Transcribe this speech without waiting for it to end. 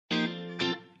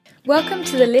Welcome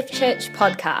to the Lift Church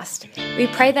podcast. We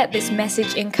pray that this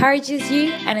message encourages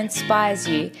you and inspires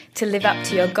you to live up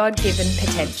to your God-given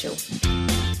potential.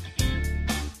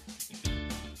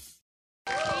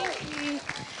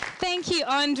 Thank you,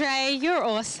 Andre. You're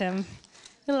awesome.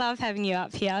 I love having you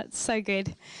up here. It's so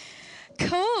good.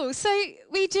 Cool. So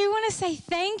we do want to say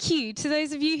thank you to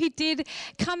those of you who did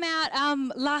come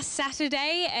out last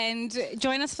Saturday and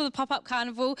join us for the pop-up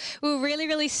carnival. We were really,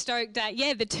 really stoked at,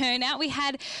 the turnout. We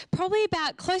had probably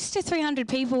about close to 300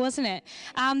 people, wasn't it,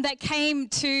 that came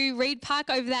to Reed Park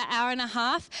over that hour and a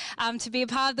half to be a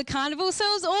part of the carnival. So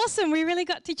it was awesome. We really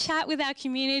got to chat with our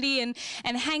community and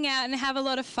hang out and have a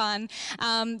lot of fun.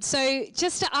 So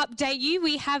just to update you,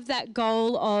 we have that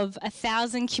goal of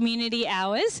 1,000 community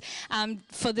hours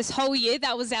for this whole year.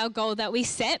 That was our goal that we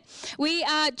set. We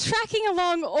are tracking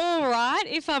along all right,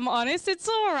 if I'm honest. It's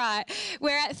all right.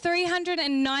 We're at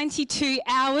 392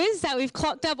 hours that we've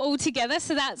clocked up all together,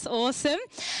 so that's awesome.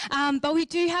 But we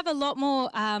do have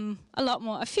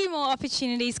a few more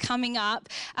opportunities coming up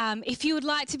if you would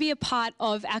like to be a part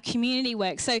of our community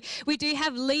work. So we do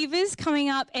have Levers coming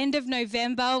up end of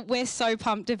November. We're so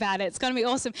pumped about it. It's going to be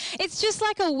awesome. It's just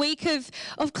like a week of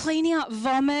cleaning up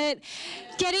vomit,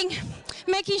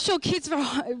 making sure kids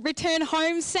return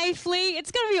home safely.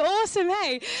 It's going to be awesome,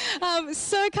 hey?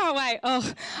 So can't wait.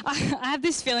 Oh, I have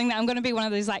this feeling that I'm going to be one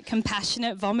of those like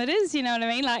compassionate vomiters, you know what I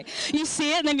mean? Like you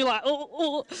see it and then you're like,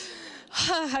 oh.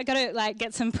 I got to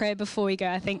get some prayer before we go,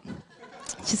 I think.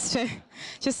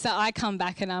 Just so I come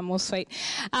back and I'm more sweet.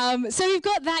 So we've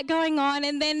got that going on,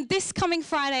 and then this coming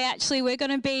Friday, actually, we're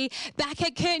going to be back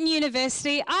at Curtin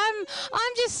University. I'm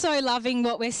just so loving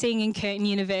what we're seeing in Curtin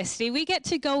University. We get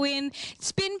to go in.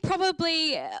 It's been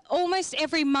probably almost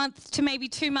every month to maybe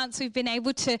 2 months we've been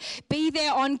able to be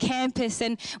there on campus,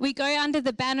 and we go under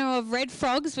the banner of Red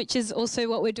Frogs, which is also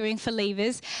what we're doing for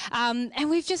Levers, and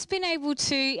we've just been able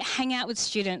to hang out with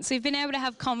students. We've been able to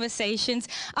have conversations,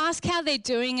 ask how they're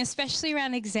doing, especially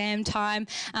around exam time.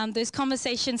 Those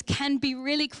conversations can be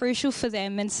really crucial for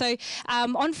them. And so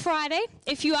on Friday,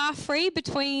 if you are free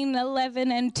between 11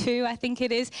 and 2, I think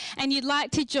it is, and you'd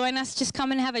like to join us, just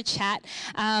come and have a chat.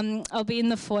 I'll be in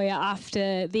the foyer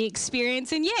after the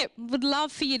experience. And would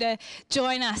love for you to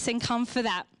join us and come for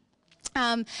that.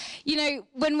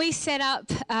 When we set up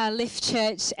Lift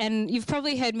Church, and you've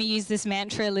probably heard me use this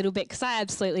mantra a little bit because I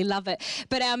absolutely love it,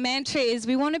 but our mantra is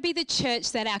we want to be the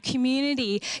church that our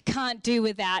community can't do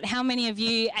without. How many of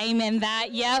you amen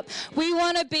that? Yep. We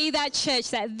want to be that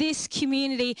church that this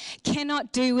community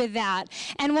cannot do without.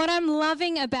 And what I'm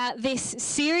loving about this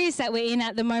series that we're in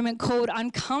at the moment called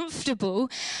Uncomfortable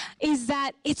is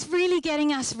that it's really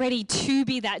getting us ready to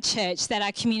be that church that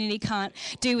our community can't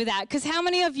do without. Because how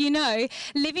many of you know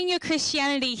living your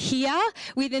Christianity here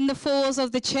within the four walls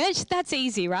of the church, that's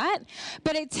easy, right?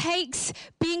 But it takes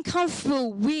being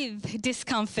comfortable with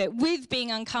discomfort, with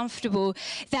being uncomfortable,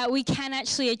 that we can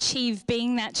actually achieve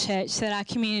being that church that our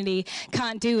community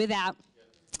can't do without.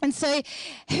 And so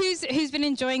who's been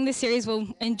enjoying this series?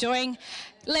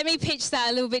 Let me pitch that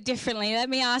a little bit differently. Let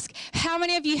me ask, how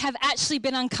many of you have actually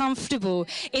been uncomfortable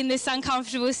in this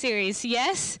uncomfortable series?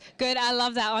 Yes? Good. I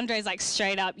love that. Andre's like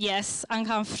straight up, yes,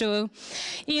 uncomfortable.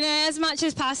 As much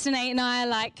as Pastor Nate and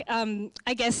I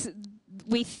I guess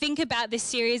we think about this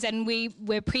series and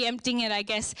we're preempting it, I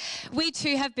guess, we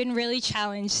too have been really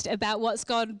challenged about what's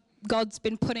God's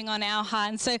been putting on our heart.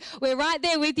 And so we're right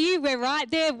there with you. We're right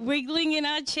there wiggling in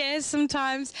our chairs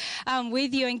sometimes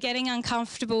with you and getting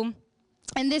uncomfortable.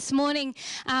 And this morning,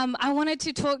 I wanted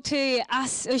to talk to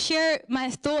us, or share my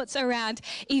thoughts around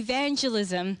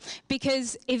evangelism,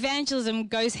 because evangelism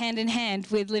goes hand in hand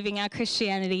with living our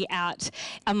Christianity out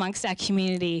amongst our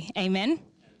community. Amen?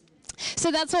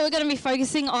 So that's what we're going to be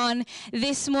focusing on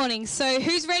this morning. So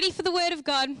who's ready for the Word of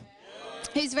God?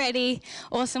 Who's ready?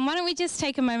 Awesome. Why don't we just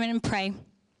take a moment and pray?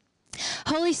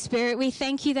 Holy Spirit, we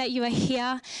thank you that you are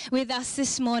here with us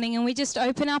this morning, and we just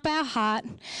open up our heart.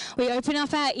 We open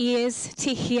up our ears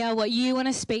to hear what you want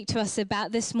to speak to us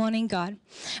about this morning, God.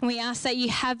 And we ask that you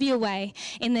have your way.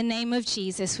 In the name of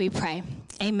Jesus, we pray.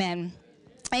 Amen.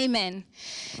 Amen.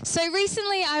 So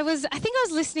recently I think I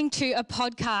was listening to a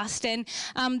podcast, and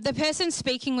the person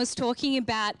speaking was talking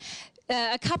about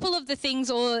a couple of the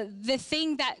things, or the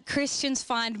thing that Christians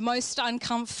find most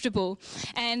uncomfortable.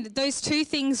 And those two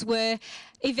things were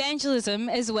evangelism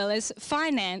as well as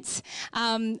finance.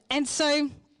 And so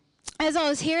as I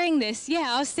was hearing this,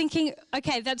 I was thinking,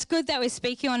 okay, that's good that we're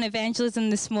speaking on evangelism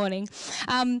this morning.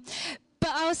 But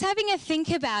I was having a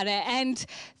think about it, and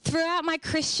throughout my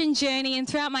Christian journey and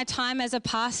throughout my time as a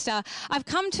pastor, I've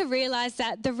come to realize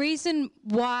that the reason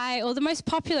why, or the most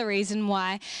popular reason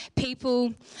why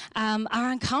people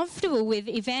are uncomfortable with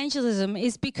evangelism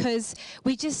is because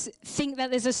we just think that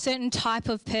there's a certain type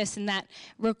of person that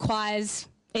requires,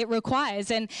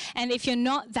 and if you're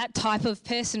not that type of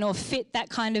person or fit that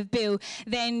kind of bill,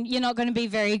 then you're not going to be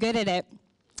very good at it.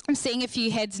 I'm seeing a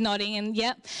few heads nodding, and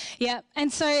yep.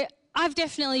 And so I've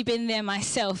definitely been there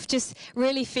myself, just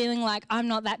really feeling like I'm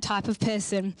not that type of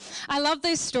person. I love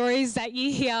those stories that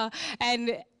you hear,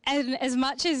 and as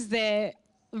much as they're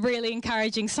really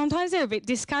encouraging, sometimes they're a bit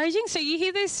discouraging. So you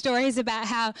hear those stories about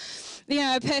how,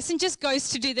 a person just goes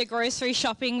to do their grocery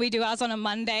shopping. We do ours on a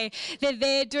Monday. They're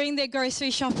there doing their grocery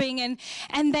shopping,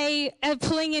 and they are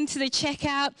pulling into the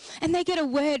checkout, and they get a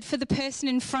word for the person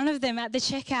in front of them at the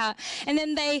checkout. And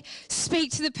then they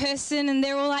speak to the person, and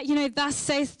they're all like, thus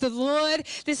saith the Lord.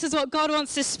 This is what God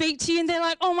wants to speak to you. And they're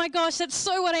like, oh my gosh, that's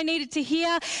so what I needed to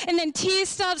hear. And then tears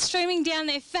start streaming down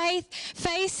their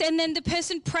face, and then the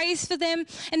person prays for them,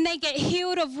 and they get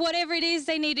healed of whatever it is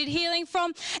they needed healing from.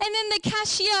 And then the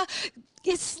cashier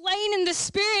is slain in the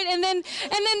spirit, and then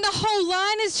the whole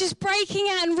line is just breaking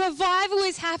out, and revival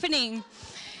is happening.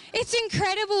 It's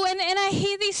incredible, and I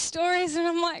hear these stories, and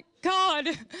I'm like, God,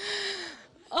 that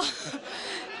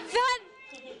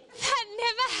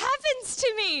never happens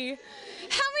to me.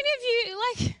 How many of you,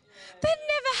 that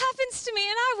never happens to me,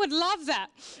 and I would love that.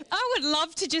 I would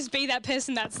love to just be that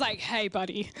person that's like, hey,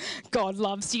 buddy, God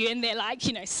loves you. And they're like,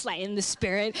 slaying the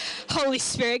Spirit. Holy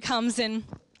Spirit comes and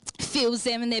fills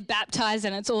them, and they're baptized,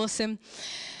 and it's awesome.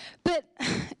 But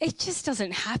it just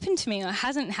doesn't happen to me, or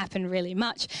hasn't happened really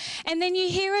much. And then you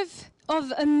hear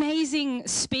of amazing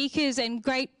speakers and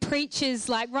great preachers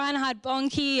like Reinhard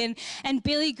Bonnke and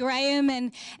Billy Graham,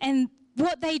 and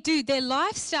what they do, their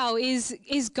lifestyle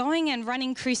is going and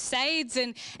running crusades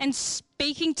and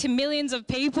speaking to millions of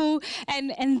people,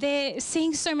 and they're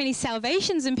seeing so many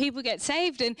salvations and people get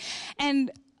saved.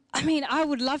 And I mean, I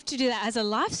would love to do that as a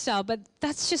lifestyle, but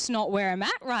that's just not where I'm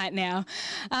at right now.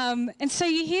 And so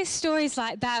you hear stories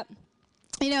like that.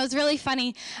 It was really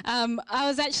funny. I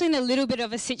was actually in a little bit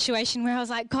of a situation where I was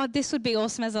like, God, this would be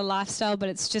awesome as a lifestyle, but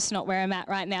it's just not where I'm at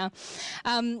right now.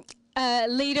 A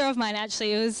leader of mine,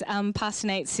 actually, it was Pastor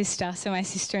Nate's sister, so my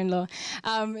sister-in-law.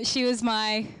 She was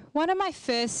one of my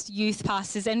first youth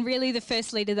pastors, and really the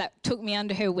first leader that took me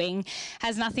under her wing.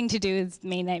 Has nothing to do with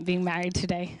me, Nate, being married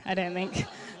today, I don't think.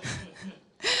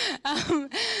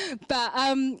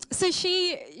 So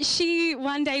she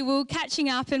one day we were catching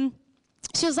up, and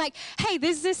she was like, hey,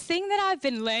 there's this thing that I've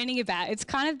been learning about. It's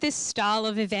kind of this style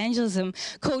of evangelism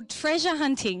called treasure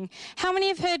hunting. How many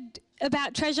have heard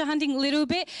about treasure hunting a little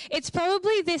bit? It's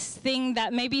probably this thing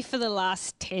that maybe for the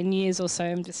last 10 years or so,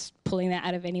 I'm just pulling that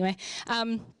out of anyway,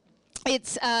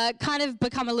 it's kind of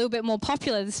become a little bit more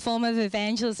popular, this form of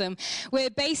evangelism,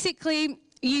 where basically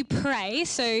you pray.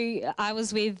 So I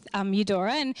was with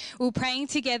Eudora, and we were praying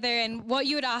together, and what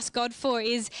you would ask God for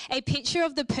is a picture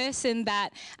of the person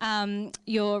that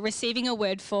you're receiving a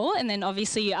word for, and then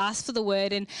obviously you ask for the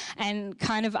word and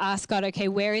kind of ask God, okay,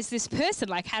 where is this person?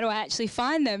 Like, how do I actually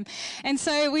find them? And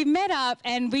so we met up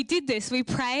and we did this. We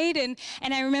prayed, and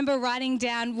I remember writing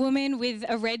down woman with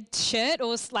a red shirt,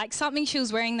 or like something she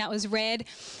was wearing that was red,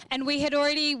 and we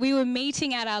were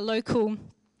meeting at our local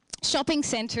shopping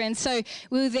centre, and so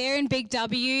we were there in Big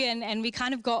W, and we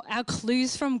kind of got our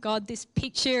clues from God, this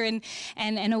picture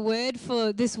and a word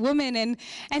for this woman, and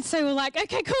so we're like,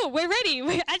 okay, cool, we're ready,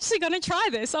 we're actually going to try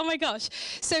this, oh my gosh.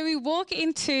 So we walk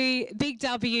into Big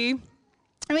W,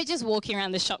 and we're just walking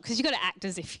around the shop, because you've got to act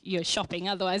as if you're shopping,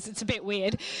 otherwise it's a bit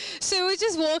weird. So we're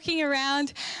just walking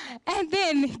around, and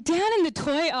then down in the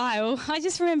toy aisle, I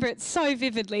just remember it so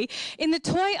vividly, in the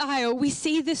toy aisle we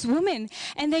see this woman,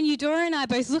 and then Eudora and I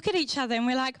both look at each other and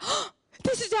we're like, oh,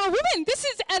 this is our woman, this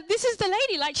is the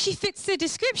lady, like she fits the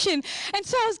description. And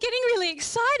so I was getting really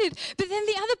excited, but then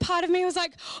the other part of me was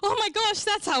like, oh my gosh,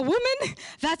 that's our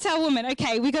woman,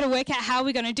 okay, we got to work out how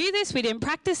we're going to do this. We didn't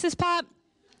practice this part.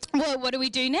 Well, what do we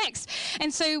do next?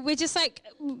 And so we're just like,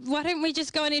 why don't we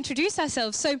just go and introduce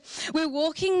ourselves? So we're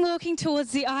walking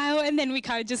towards the aisle, and then we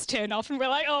kind of just turn off, and we're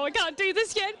like, oh, I can't do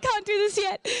this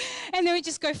yet. And then we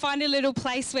just go find a little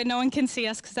place where no one can see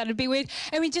us, because that'd be weird.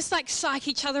 And we just like psych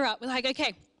each other up. We're like,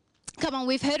 okay, come on,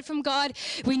 we've heard from God.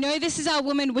 We know this is our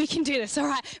woman. We can do this. All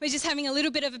right. We're just having a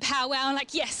little bit of a powwow. I'm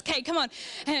like, yes, okay, come on.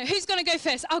 Who's going to go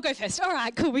first? I'll go first. All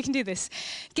right, cool, we can do this.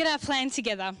 Get our plan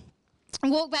together.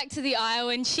 Walk back to the aisle,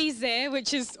 and she's there,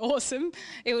 which is awesome.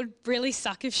 It would really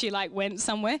suck if she went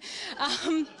somewhere.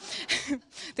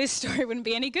 This story wouldn't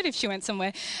be any good if she went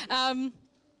somewhere.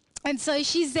 And so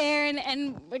she's there,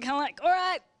 and we're kind of like, all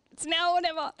right, it's now or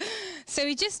never. So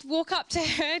we just walk up to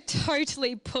her,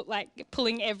 totally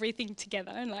pulling everything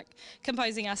together and like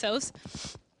composing ourselves.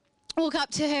 Walk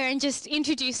up to her and just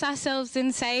introduce ourselves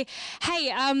and say,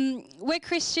 hey, we're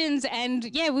Christians, and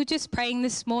yeah, we're just praying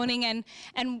this morning,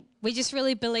 and we just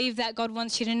really believe that God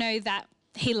wants you to know that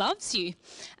he loves you.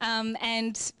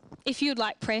 And if you'd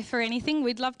like prayer for anything,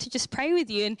 we'd love to just pray with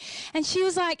you. And she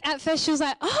was like, at first she was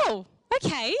like, oh,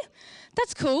 okay,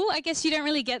 that's cool. I guess you don't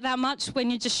really get that much when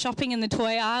you're just shopping in the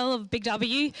toy aisle of Big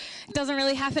W. It doesn't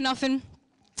really happen often.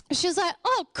 She was like,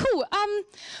 oh, cool.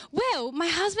 Well, my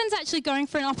husband's actually going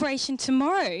for an operation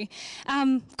tomorrow.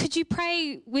 Could you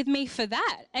pray with me for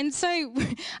that? And so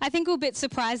I think we're a bit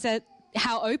surprised at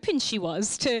how open she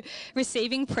was to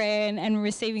receiving prayer and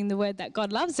receiving the word that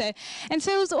God loves her. And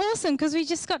so it was awesome because we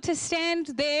just got to stand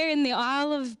there in the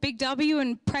aisle of Big W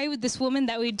and pray with this woman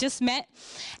that we'd just met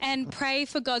and pray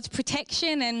for God's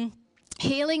protection and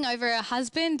healing over her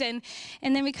husband, and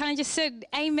then we kind of just said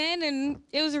amen, and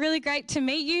it was really great to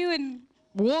meet you, and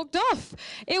walked off.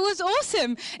 It was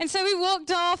awesome. And so we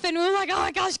walked off and we were like, oh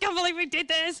my gosh, can't believe we did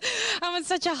this. I'm on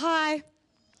such a high.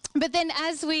 But then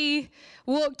as we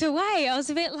walked away, I was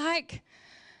a bit like,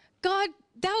 God,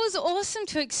 that was awesome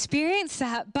to experience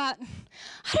that, but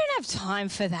I don't have time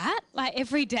for that, like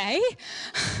every day.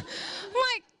 I'm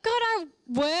like, God, I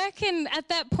work, and at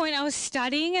that point I was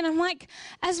studying, and I'm like,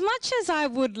 as much as I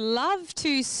would love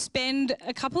to spend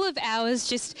a couple of hours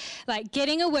just like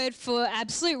getting a word for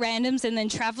absolute randoms and then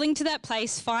traveling to that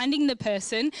place, finding the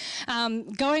person,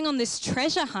 going on this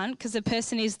treasure hunt because the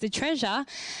person is the treasure,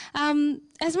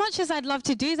 as much as I'd love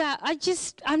to do that,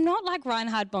 I'm not like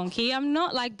Reinhard Bonnke. I'm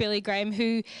not like Billy Graham,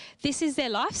 who this is their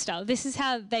lifestyle. This is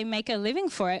how they make a living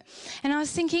for it. And I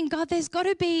was thinking, God, there's got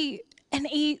to be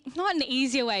not an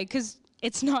easier way, because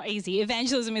it's not easy.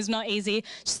 Evangelism is not easy.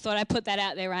 Just thought I'd put that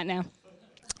out there right now.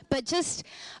 But just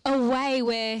a way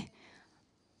where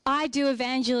I do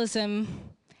evangelism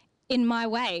in my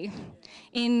way,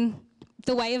 in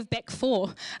the way of Beck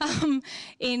 4,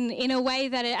 in a way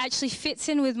that it actually fits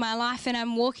in with my life, and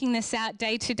I'm walking this out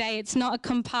day to day. It's not a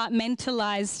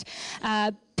compartmentalized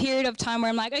period of time where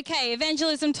I'm like, okay,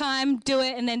 evangelism time, do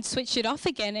it, and then switch it off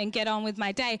again and get on with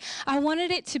my day. I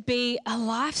wanted it to be a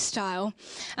lifestyle.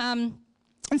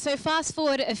 And so fast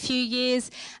forward a few years,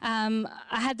 I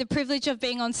had the privilege of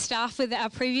being on staff with our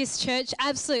previous church,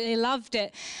 absolutely loved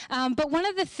it. But one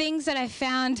of the things that I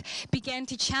found began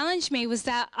to challenge me was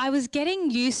that I was getting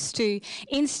used to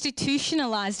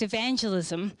institutionalized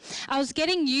evangelism. I was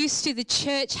getting used to the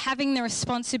church having the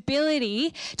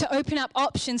responsibility to open up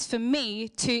options for me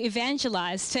to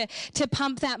evangelize, to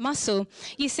pump that muscle.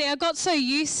 You see, I got so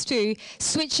used to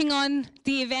switching on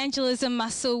the evangelism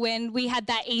muscle when we had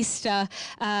that Easter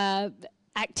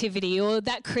activity or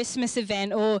that Christmas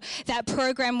event or that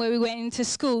program where we went into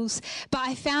schools. But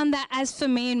I found that as for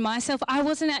me and myself, I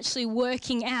wasn't actually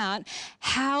working out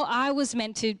how I was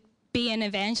meant to be an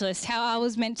evangelist, how I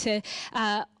was meant to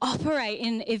operate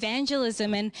in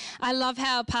evangelism. And I love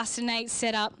how Pastor Nate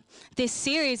set up this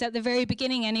series at the very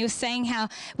beginning, and he was saying how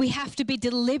we have to be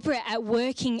deliberate at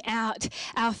working out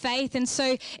our faith. And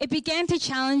so it began to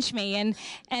challenge me,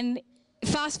 and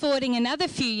fast forwarding another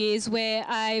few years where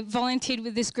I volunteered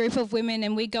with this group of women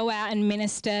and we go out and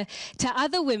minister to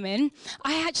other women,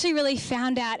 I actually really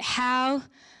found out how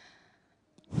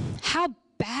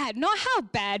bad, not how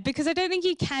bad, because I don't think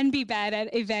you can be bad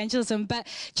at evangelism, but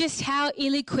just how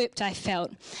ill-equipped I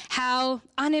felt, how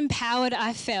unempowered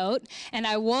I felt and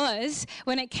I was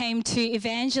when it came to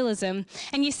evangelism.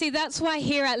 And you see, that's why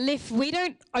here at Lift, we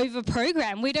don't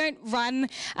over-program. We don't run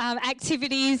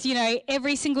activities,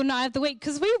 every single night of the week,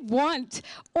 because we want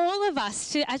all of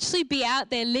us to actually be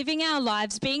out there living our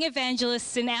lives, being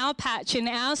evangelists in our patch, in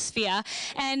our sphere,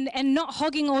 and not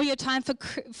hogging all your time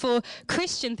for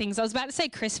Christian things. I was about to say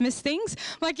Christmas things.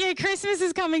 I'm like, yeah, Christmas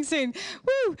is coming soon.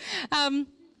 Woo!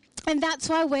 And that's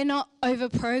why we're not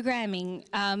over-programming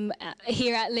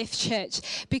here at Lift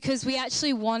Church, because we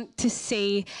actually want to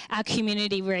see our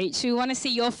community reach. We want to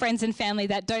see your friends and family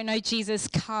that don't know Jesus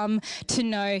come to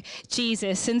know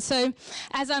Jesus. And so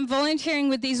as I'm volunteering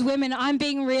with these women, I'm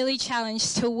being really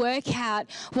challenged to work out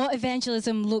what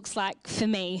evangelism looks like for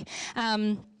me.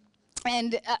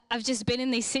 And I've just been in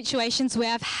these situations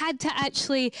where I've had to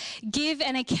actually give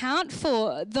an account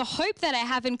for the hope that I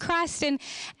have in Christ,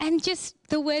 and just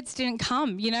the words didn't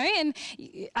come, And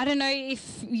I don't know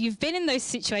if you've been in those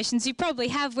situations, you probably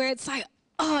have, where it's like,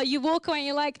 oh, you walk away and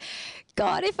you're like,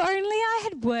 God, if only I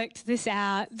had worked this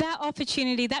out. That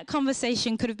opportunity, that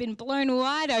conversation could have been blown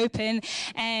wide open,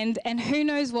 and who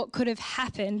knows what could have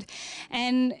happened.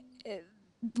 And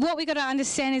what we got to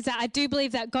understand is that I do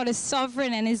believe that God is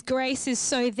sovereign and His grace is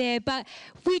so there, but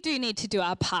we do need to do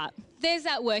our part. There's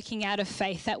that working out of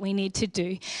faith that we need to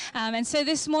do. And so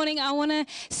this morning I want to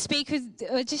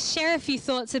just share a few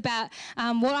thoughts about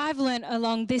what I've learned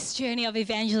along this journey of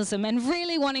evangelism and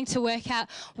really wanting to work out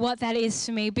what that is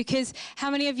for me, because how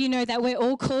many of you know that we're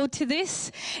all called to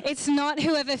this? It's not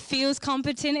whoever feels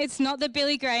competent. It's not the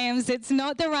Billy Grahams. It's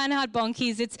not the Reinhard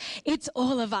Bonnke's. It's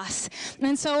all of us.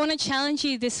 And so I want to challenge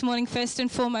you this morning first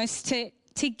and foremost to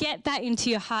get that into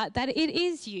your heart, that it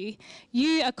is you.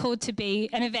 You are called to be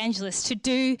an evangelist, to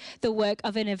do the work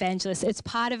of an evangelist. It's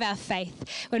part of our faith.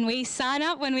 When we sign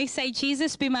up, when we say,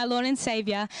 Jesus, be my Lord and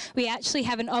Saviour, we actually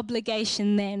have an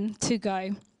obligation then to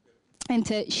go and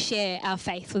to share our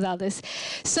faith with others.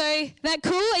 So, that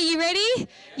cool? Are you ready?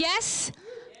 Yes?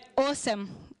 Awesome.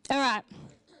 All right.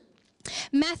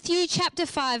 Matthew chapter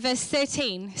 5 verse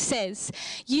 13 says,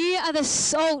 "You are the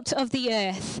salt of the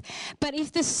earth, but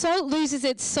if the salt loses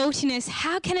its saltiness,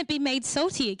 how can it be made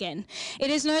salty again?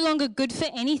 It is no longer good for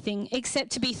anything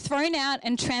except to be thrown out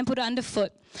and trampled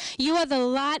underfoot. You are the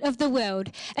light of the world.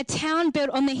 A town built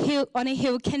on a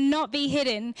hill cannot be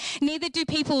hidden. Neither do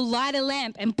people light a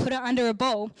lamp and put it under a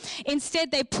bowl.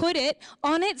 Instead, they put it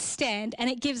on its stand, and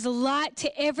it gives light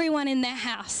to everyone in their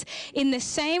house. In the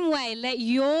same way, let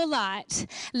your light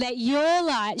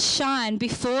shine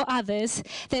before others,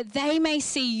 that they may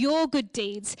see your good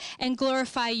deeds and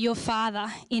glorify your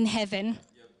Father in heaven."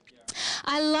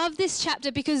 I love this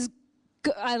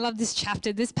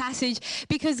passage,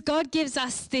 because God gives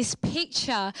us this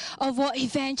picture of what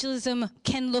evangelism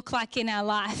can look like in our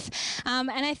life. And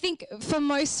I think for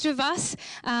most of us,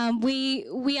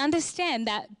 we understand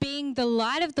that being the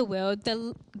light of the world,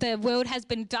 the world has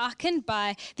been darkened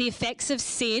by the effects of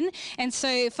sin. And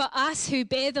so for us who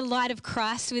bear the light of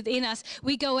Christ within us,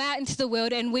 we go out into the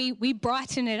world and we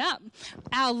brighten it up.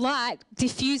 Our light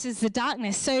diffuses the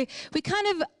darkness. So we kind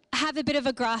of have a bit of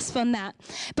a grasp on that.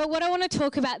 But what I want to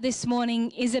talk about this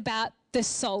morning is about the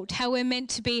salt, how we're meant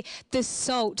to be the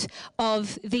salt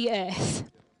of the earth.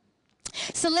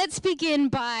 So let's begin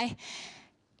by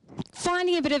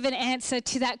finding a bit of an answer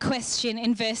to that question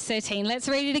in verse 13. Let's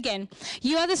read it again.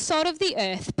 "You are the salt of the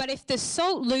earth, but if the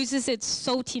salt loses its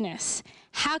saltiness,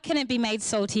 how can it be made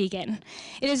salty again?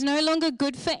 It is no longer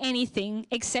good for anything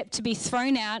except to be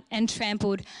thrown out and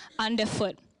trampled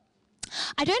underfoot."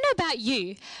 I don't know about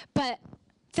you, but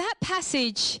that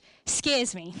passage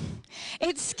scares me.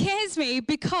 It scares me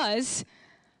because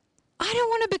I don't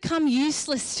want to become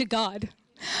useless to God.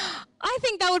 I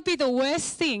think that would be the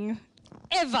worst thing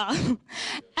ever.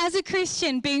 As a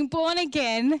Christian, being born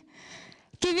again,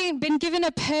 been given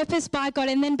a purpose by God,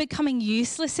 and then becoming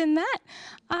useless in that,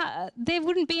 there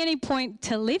wouldn't be any point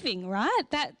to living, right?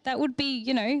 That would be,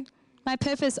 my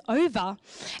purpose over.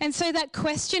 And so that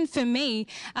question for me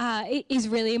is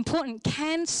really important.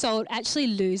 Can salt actually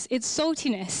lose its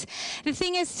saltiness? The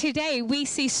thing is, today we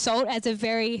see salt as a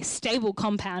very stable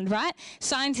compound, right?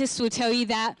 Scientists will tell you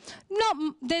that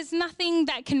there's nothing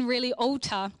that can really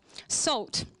alter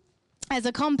salt as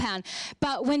a compound.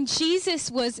 But when Jesus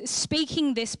was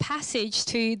speaking this passage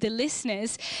to the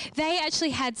listeners, they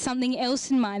actually had something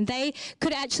else in mind. They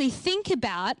could actually think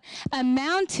about a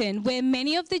mountain where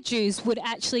many of the Jews would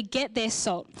actually get their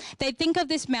salt. They'd think of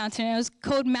this mountain, and it was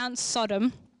called Mount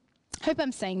Sodom. Hope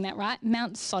I'm saying that right,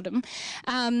 Mount Sodom,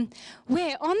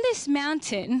 where on this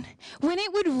mountain, when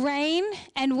it would rain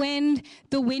and when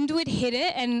the wind would hit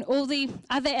it and all the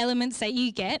other elements that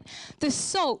you get, the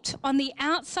salt on the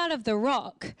outside of the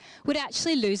rock would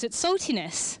actually lose its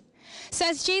saltiness. So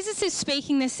as Jesus is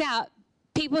speaking this out,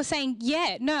 people are saying,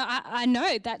 I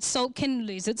know that salt can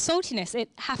lose its saltiness. It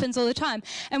happens all the time.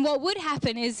 And what would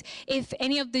happen is if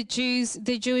any of the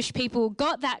Jewish people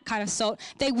got that kind of salt,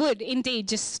 they would indeed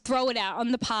just throw it out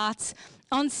on the paths,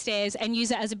 on stairs, and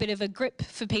use it as a bit of a grip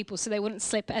for people so they wouldn't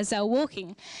slip as they were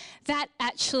walking. That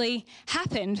actually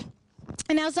happened.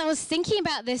 And as I was thinking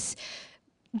about this,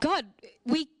 God,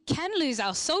 we can lose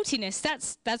our saltiness.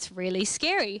 That's really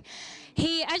scary.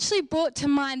 He actually brought to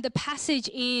mind the passage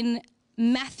in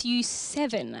Matthew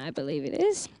 7, I believe it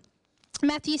is.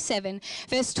 Matthew 7,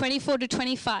 verse 24 to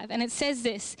 25. And it says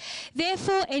this: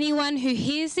 "Therefore, anyone who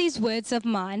hears these words of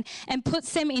mine and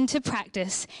puts them into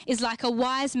practice is like a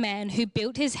wise man who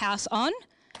built his house on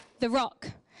the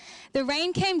rock. The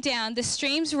rain came down, the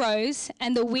streams rose,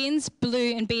 and the winds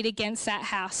blew and beat against that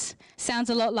house."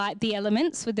 Sounds a lot like the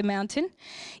elements with the mountain.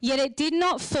 "Yet it did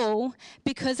not fall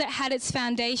because it had its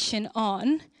foundation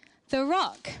on the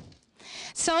rock."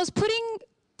 So I was putting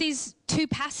these two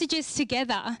passages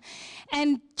together,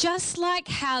 and just like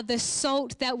how the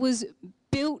salt that was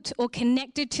built or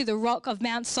connected to the rock of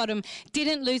Mount Sodom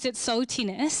didn't lose its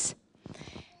saltiness.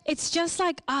 It's just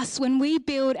like us when we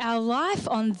build our life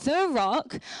on the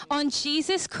rock, on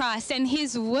Jesus Christ and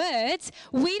his words,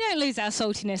 we don't lose our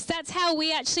saltiness. That's how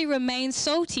we actually remain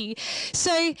salty.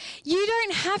 So you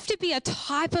don't have to be a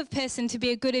type of person to be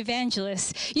a good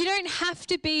evangelist. You don't have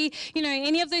to be,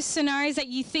 any of those scenarios that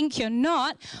you think you're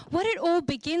not. What it all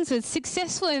begins with,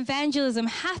 successful evangelism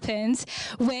happens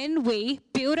when we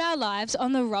build our lives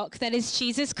on the rock that is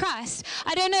Jesus Christ.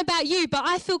 I don't know about you, but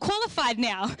I feel qualified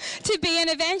now to be an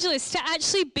evangelist, to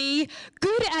actually be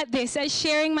good at this, at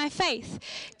sharing my faith,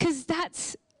 because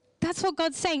that's what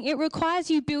God's saying. It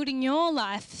requires you building your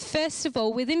life, first of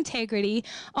all, with integrity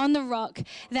on the rock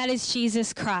that is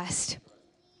Jesus Christ.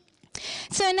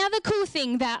 So another cool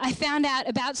thing that I found out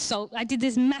about salt, I did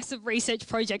this massive research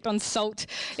project on salt.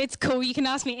 It's cool. You can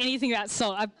ask me anything about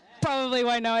salt. I probably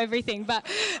won't know everything, but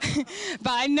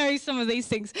I know some of these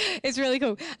things. It's really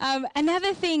cool.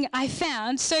 Another thing I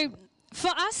found, so for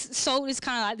us, salt is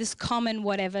kind of like this common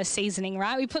whatever seasoning,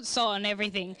 right? We put salt on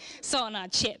everything, salt on our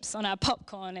chips, on our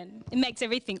popcorn, and it makes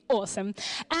everything awesome.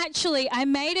 Actually, I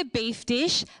made a beef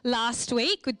dish last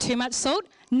week with too much salt.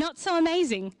 Not so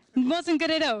amazing. It wasn't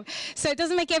good at all. So it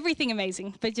doesn't make everything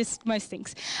amazing, but just most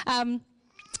things.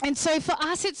 And so for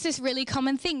us, it's this really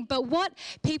common thing. But what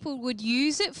people would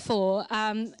use it for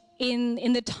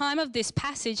in the time of this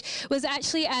passage was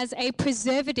actually as a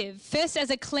preservative, first as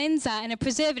a cleanser and a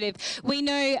preservative. We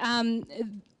know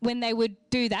when they would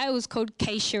do that, it was called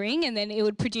kosherring, and then it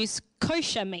would produce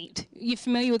kosher meat. You're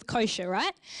familiar with kosher,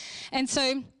 right? And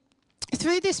so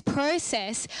through this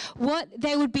process, what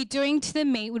they would be doing to the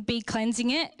meat would be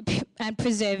cleansing it and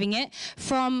preserving it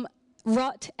from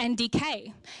rot and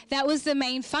decay. That was the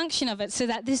main function of it, so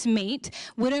that this meat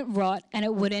wouldn't rot and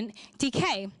it wouldn't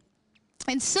decay.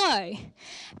 And so,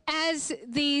 as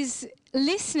these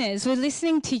listeners were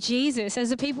listening to Jesus,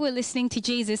 as the people were listening to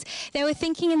Jesus, they were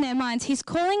thinking in their minds, he's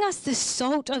calling us the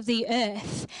salt of the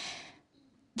earth.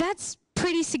 That's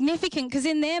pretty significant, because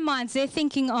in their minds, they're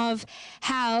thinking of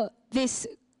how this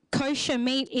kosher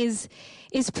meat is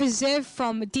preserved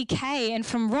from decay and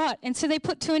from rot. And so they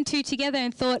put two and two together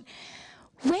and thought,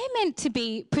 we're meant to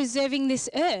be preserving this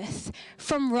earth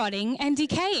from rotting and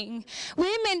decaying.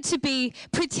 We're meant to be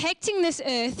protecting this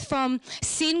earth from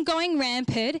sin going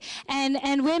rampant,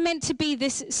 and we're meant to be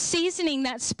this seasoning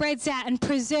that spreads out and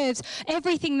preserves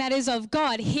everything that is of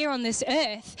God here on this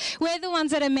earth. We're the ones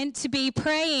that are meant to be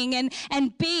praying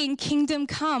and being kingdom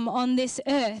come on this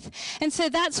earth. And so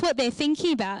that's what they're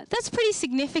thinking about. That's pretty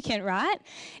significant, right?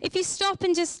 If you stop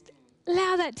and just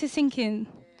allow that to sink in.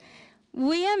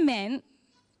 We are meant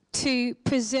to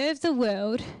preserve the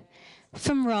world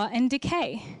from rot and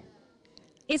decay.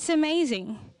 It's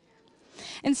amazing.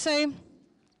 And so,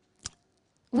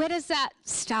 where does that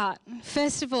start?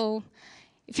 First of all,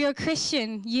 if you're a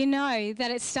Christian, you know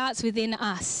that it starts within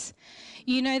us.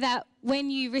 You know that when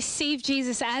you receive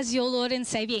Jesus as your Lord and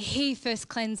Savior, he first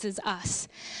cleanses us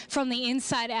from the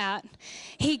inside out.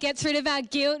 He gets rid of our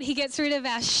guilt. He gets rid of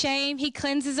our shame. He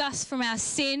cleanses us from our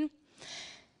sin.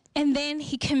 And then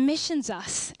he commissions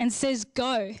us and says,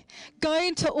 go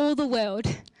into all the world,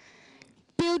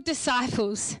 build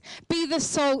disciples, be the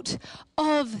salt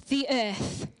of the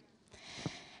earth.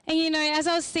 And as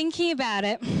I was thinking about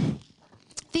it,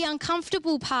 the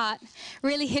uncomfortable part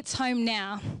really hits home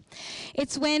now.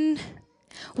 It's when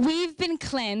we've been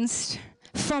cleansed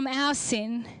from our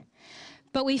sin,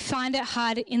 but we find it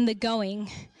hard in the going.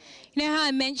 You know how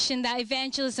I mentioned that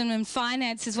evangelism and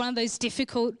finance is one of those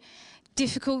difficult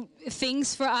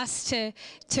things for us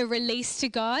to release to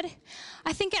God?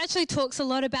 I think it actually talks a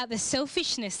lot about the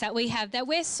selfishness that we have, that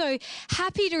we're so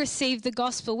happy to receive the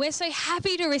gospel. We're so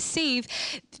happy to receive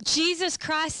Jesus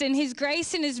Christ and his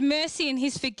grace and his mercy and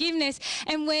his forgiveness,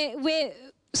 and we're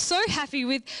so happy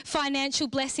with financial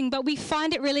blessing, but we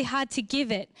find it really hard to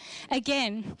give it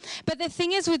again. But the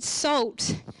thing is with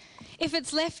salt, if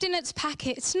it's left in its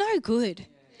packet, it's no good.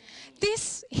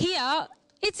 This here,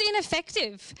 it's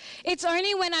ineffective. It's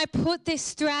only when I put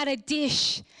this throughout a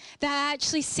dish that I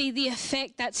actually see the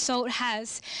effect that salt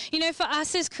has. For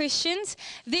us as Christians,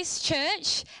 this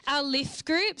church, our lift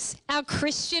groups, our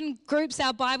Christian groups,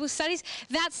 our Bible studies,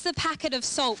 that's the packet of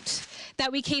salt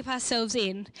that we keep ourselves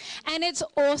in. And it's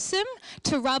awesome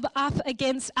to rub up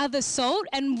against other salt.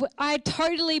 And I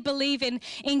totally believe in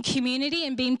community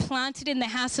and being planted in the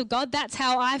house of God. That's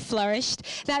how I flourished.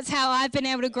 That's how I've been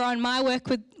able to grow in my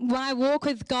walk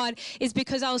with God, is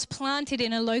because I was planted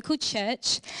in a local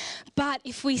church. But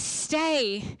if we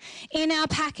stay in our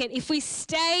packet, if we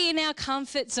stay in our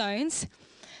comfort zones,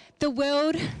 the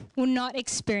world will not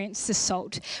experience the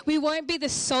salt. We won't be the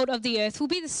salt of the earth. We'll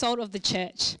be the salt of the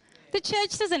church. The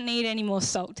church doesn't need any more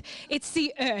salt. It's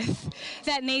the earth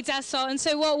that needs our salt. And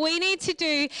so what we need to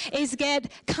do is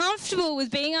get comfortable with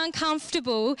being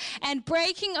uncomfortable and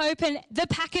breaking open the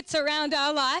packets around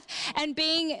our life and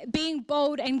being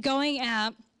bold and going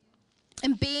out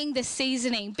and being the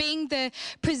seasoning, being the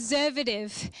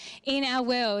preservative in our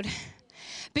world.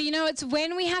 But you know, it's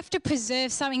when we have to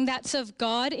preserve something that's of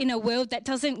God in a world that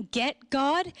doesn't get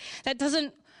God, that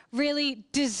doesn't really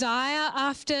desire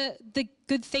after the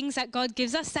good things that God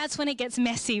gives us, that's when it gets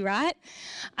messy, right?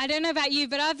 I don't know about you,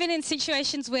 but I've been in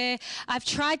situations where I've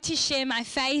tried to share my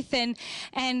faith, and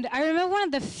I remember one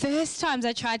of the first times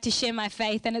I tried to share my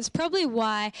faith, and it's probably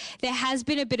why there has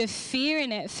been a bit of fear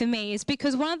in it for me, is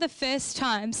because one of the first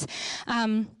times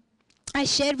I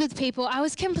shared with people, I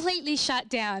was completely shut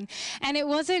down, and it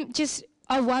wasn't just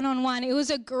a one-on-one. It was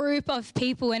a group of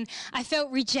people, and I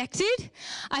felt rejected.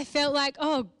 I felt like,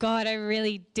 oh God, I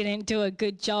really didn't do a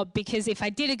good job, because if I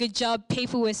did a good job,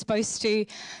 people were supposed to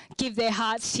give their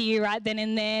hearts to you right then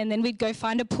and there, and then we'd go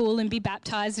find a pool and be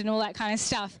baptized and all that kind of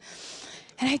stuff.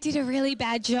 And I did a really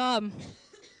bad job.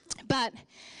 But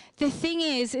the thing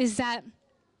is that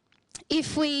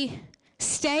if we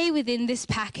stay within this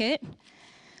packet,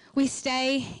 we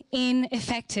stay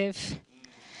ineffective.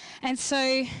 And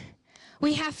so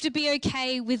we have to be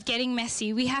okay with getting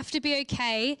messy. We have to be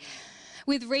okay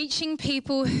with reaching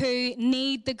people who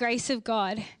need the grace of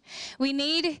God. We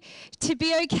need to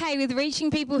be okay with reaching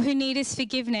people who need His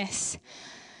forgiveness.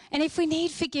 And if we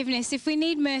need forgiveness, if we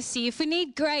need mercy, if we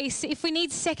need grace, if we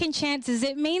need second chances,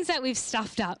 it means that we've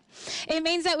stuffed up. It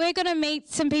means that we're going to meet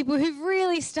some people who've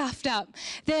really stuffed up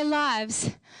their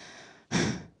lives.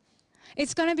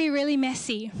 It's going to be really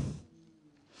messy.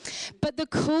 But the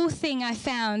cool thing I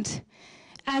found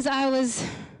as I was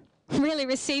really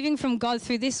receiving from God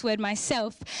through this word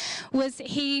myself was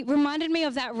He reminded me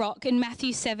of that rock in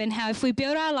Matthew 7, how if we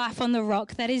build our life on the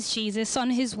rock, that is Jesus,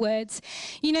 on His words.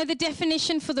 You know, the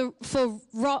definition for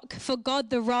God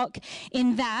the rock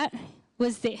in that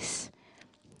was this.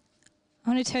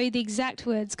 I want to tell you the exact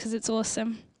words because it's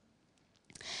awesome.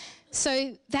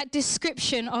 So that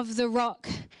description of the rock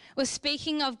was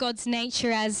speaking of God's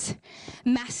nature as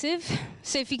massive.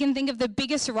 So if you can think of the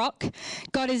biggest rock,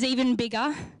 God is even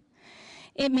bigger.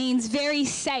 It means very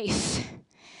safe.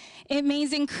 It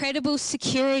means incredible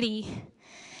security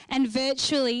and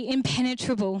virtually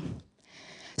impenetrable.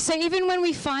 So even when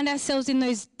we find ourselves in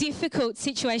those difficult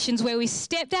situations where we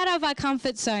stepped out of our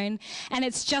comfort zone and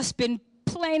it's just been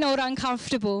plain old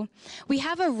uncomfortable, we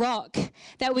have a rock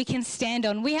that we can stand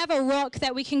on. We have a rock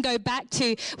that we can go back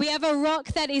to. We have a rock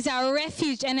that is our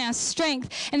refuge and our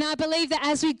strength. And I believe that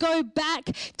as we go back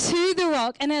to the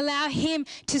rock and allow Him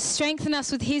to strengthen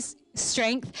us with His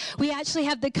strength, we actually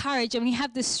have the courage and we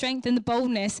have the strength and the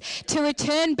boldness to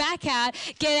return back out,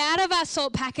 get out of our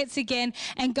salt packets again,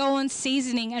 and go on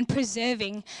seasoning and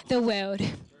preserving the world.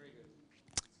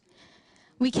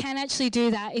 We can actually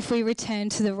do that if we return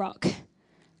to the rock.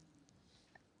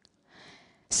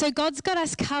 So God's got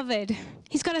us covered.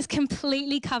 He's got us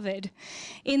completely covered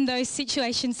in those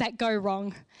situations that go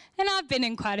wrong. And I've been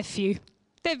in quite a few.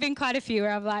 There have been quite a few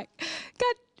where I'm like,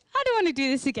 God, I don't want to do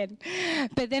this again.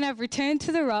 But then I've returned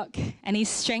to the rock and He's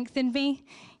strengthened me.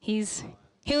 He's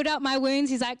healed up my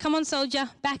wounds. He's like, come on, soldier,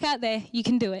 back out there. You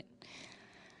can do it.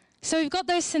 So we've got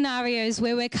those scenarios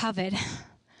where we're covered.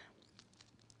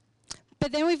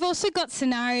 But then we've also got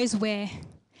scenarios where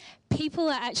people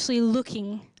are actually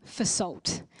looking for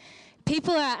salt.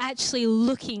 People are actually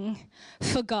looking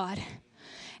for God.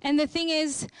 And the thing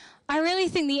is, I really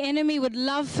think the enemy would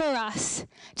love for us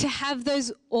to have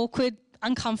those awkward,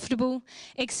 uncomfortable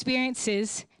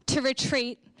experiences, to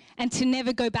retreat and to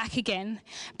never go back again.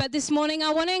 But this morning,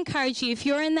 I want to encourage you, if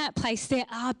you're in that place, there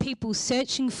are people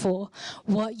searching for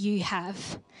what you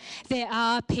have. There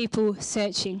are people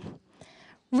searching.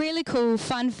 Really cool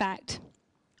fun fact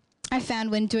I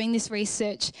found when doing this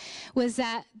research was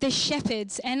that the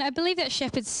shepherds, and I believe that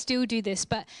shepherds still do this,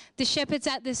 but the shepherds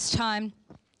at this time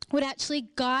would actually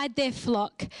guide their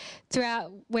flock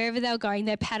throughout wherever they were going,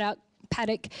 their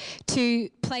paddock, to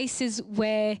places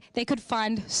where they could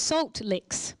find salt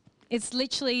licks. It's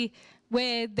literally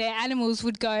where their animals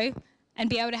would go and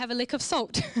be able to have a lick of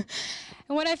salt. And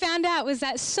what I found out was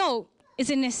that salt is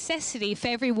a necessity for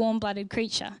every warm-blooded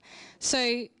creature.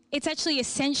 So it's actually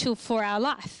essential for our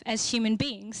life as human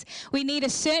beings. We need a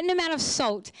certain amount of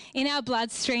salt in our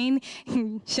bloodstream.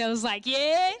 Cheryl's like,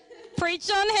 yeah, preach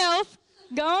on health.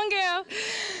 Go on, girl.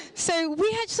 So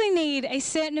we actually need a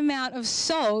certain amount of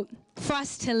salt for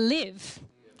us to live.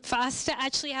 for us to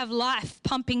actually have life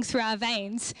pumping through our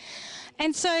veins.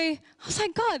 And so I was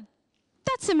like, God,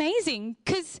 that's amazing,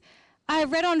 because I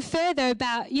read on further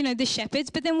about, the shepherds,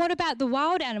 but then what about the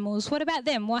wild animals? What about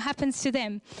them? What happens to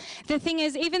them? The thing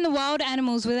is, even the wild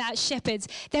animals without shepherds,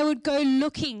 they would go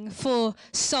looking for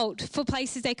salt, for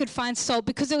places they could find salt,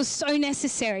 because it was so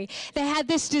necessary. They had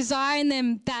this desire in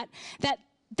them that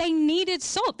they needed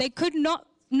salt. They could not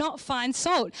find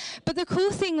salt. But the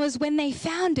cool thing was, when they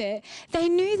found it, they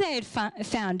knew they had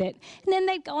found it. And then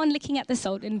they'd go on licking at the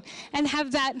salt and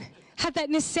have that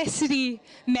necessity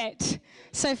met.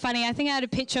 So funny. I think I had a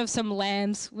picture of some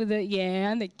lambs with it.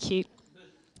 Yeah, and they're cute.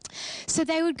 So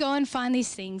they would go and find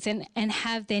these things and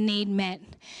have their need met.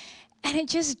 And it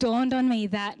just dawned on me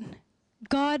that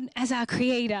God, as our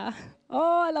creator,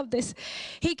 oh, I love this.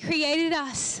 He created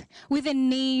us with a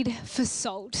need for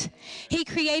salt. He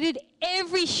created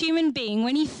every human being.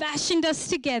 When he fashioned us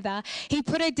together, he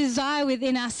put a desire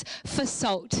within us for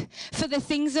salt, for the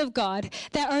things of God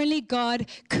that only God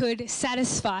could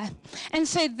satisfy. And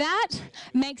so that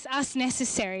makes us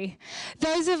necessary.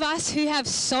 Those of us who have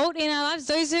salt in our lives,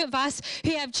 those of us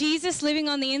who have Jesus living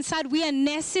on the inside, we are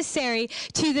necessary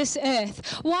to this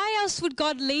earth. Why else would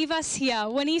God leave us here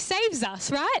when he saves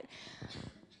us, right?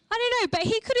 I don't know, but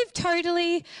he could have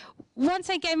totally, once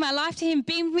I gave my life to him,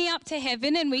 beamed me up to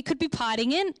heaven and we could be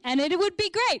partying in and it would be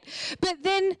great. But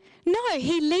then, no,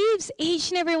 he leaves each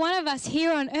and every one of us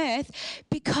here on earth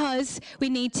because we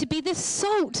need to be the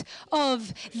salt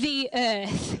of the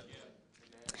earth.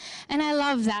 And I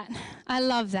love that. I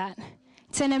love that.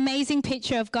 It's an amazing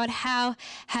picture of God, how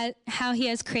he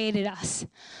has created us.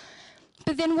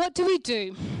 But then what do we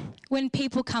do when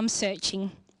people come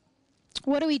searching?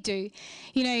 What do we do?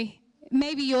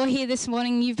 Maybe you're here this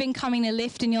morning, you've been coming to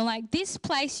Lift and you're like, this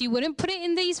place, you wouldn't put it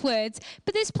in these words,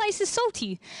 but this place is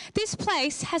salty. This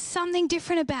place has something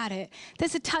different about it.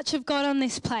 There's a touch of God on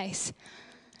this place.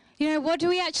 What do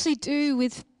we actually do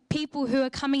with people who are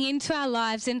coming into our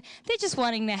lives and they're just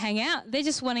wanting to hang out? They're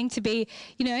just wanting to be,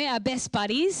 our best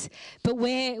buddies, but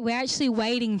we're actually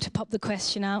waiting to pop the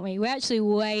question, aren't we? We're actually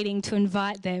waiting to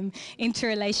invite them into a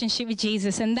relationship with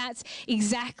Jesus, and that's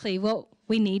exactly what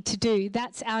we need to do.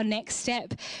 That's our next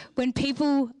step. When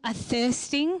people are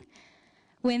thirsting,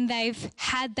 when they've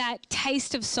had that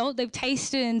taste of salt, they've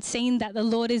tasted and seen that the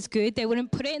Lord is good. They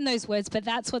wouldn't put it in those words, but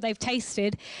that's what they've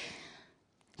tasted.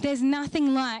 There's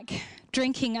nothing like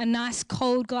drinking a nice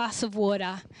cold glass of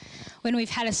water when we've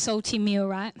had a salty meal,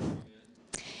 right?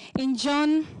 In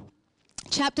John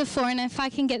chapter 4, and if I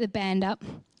can get the band up,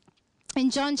 in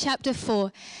John chapter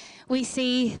 4, we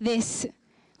see this,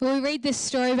 we read this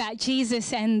story about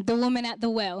Jesus and the woman at the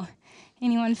well.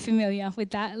 Anyone familiar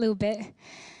with that a little bit?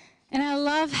 And I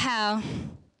love how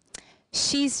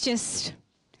she's just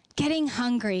getting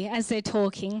hungry as they're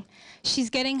talking. She's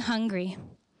getting hungry.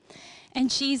 And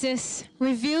Jesus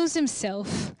reveals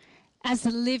himself as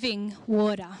the living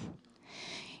water.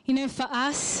 For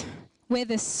us, we're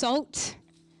the salt,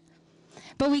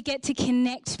 but we get to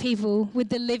connect people with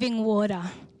the living water.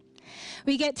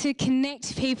 We get to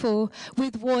connect people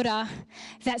with water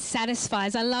that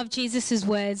satisfies. I love Jesus'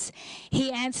 words.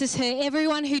 He answers her,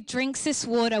 everyone who drinks this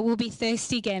water will be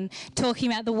thirsty again,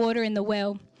 talking about the water in the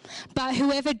well. But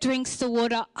whoever drinks the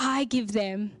water I give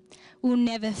them will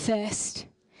never thirst.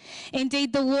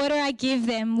 Indeed, the water I give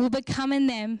them will become in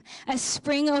them a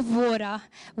spring of water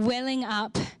welling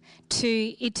up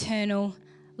to eternal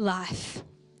life.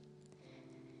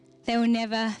 They will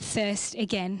never thirst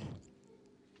again.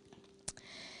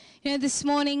 This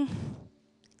morning,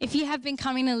 if you have been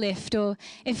coming to Lift, or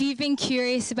if you've been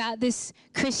curious about this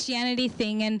Christianity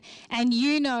thing and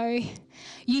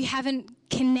you haven't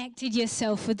connected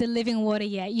yourself with the living water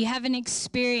yet, you haven't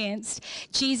experienced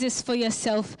Jesus for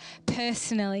yourself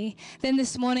personally, then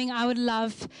this morning I would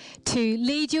love to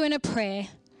lead you in a prayer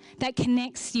that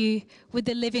connects you with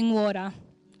the living water.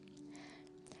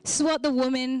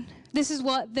 This is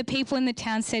what the people in the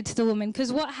town said to the woman,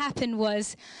 because what happened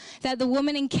was that the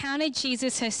woman encountered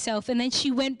Jesus herself, and then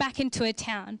she went back into her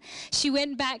town. She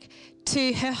went back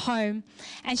to her home,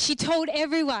 and she told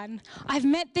everyone, I've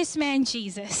met this man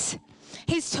Jesus.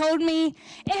 He's told me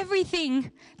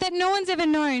everything that no one's ever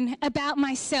known about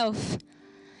myself.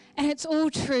 And it's all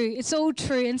true. It's all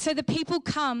true. And so the people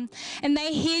come and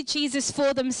they hear Jesus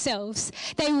for themselves.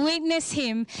 They witness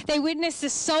him. They witness the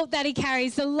salt that he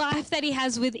carries, the life that he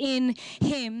has within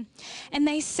him. And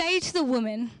they say to the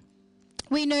woman,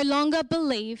 we no longer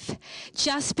believe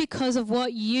just because of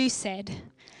what you said.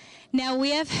 Now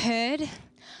we have heard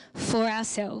for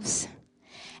ourselves.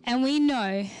 And we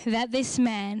know that this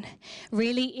man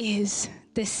really is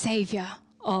the Savior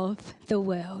of the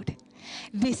world.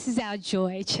 This is our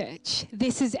joy, church.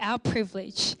 This is our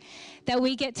privilege, that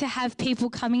we get to have people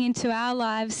coming into our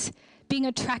lives, being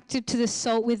attracted to the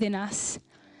salt within us.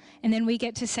 And then we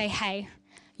get to say, hey,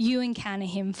 you encounter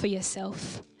him for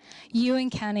yourself. You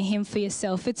encounter him for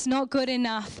yourself. It's not good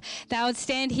enough that I would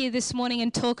stand here this morning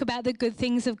and talk about the good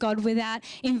things of God without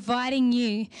inviting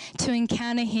you to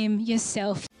encounter him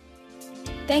yourself.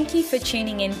 Thank you for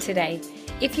tuning in today.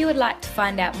 If you would like to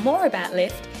find out more about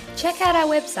Lift, check out our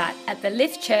website at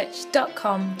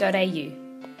theliftchurch.com.au.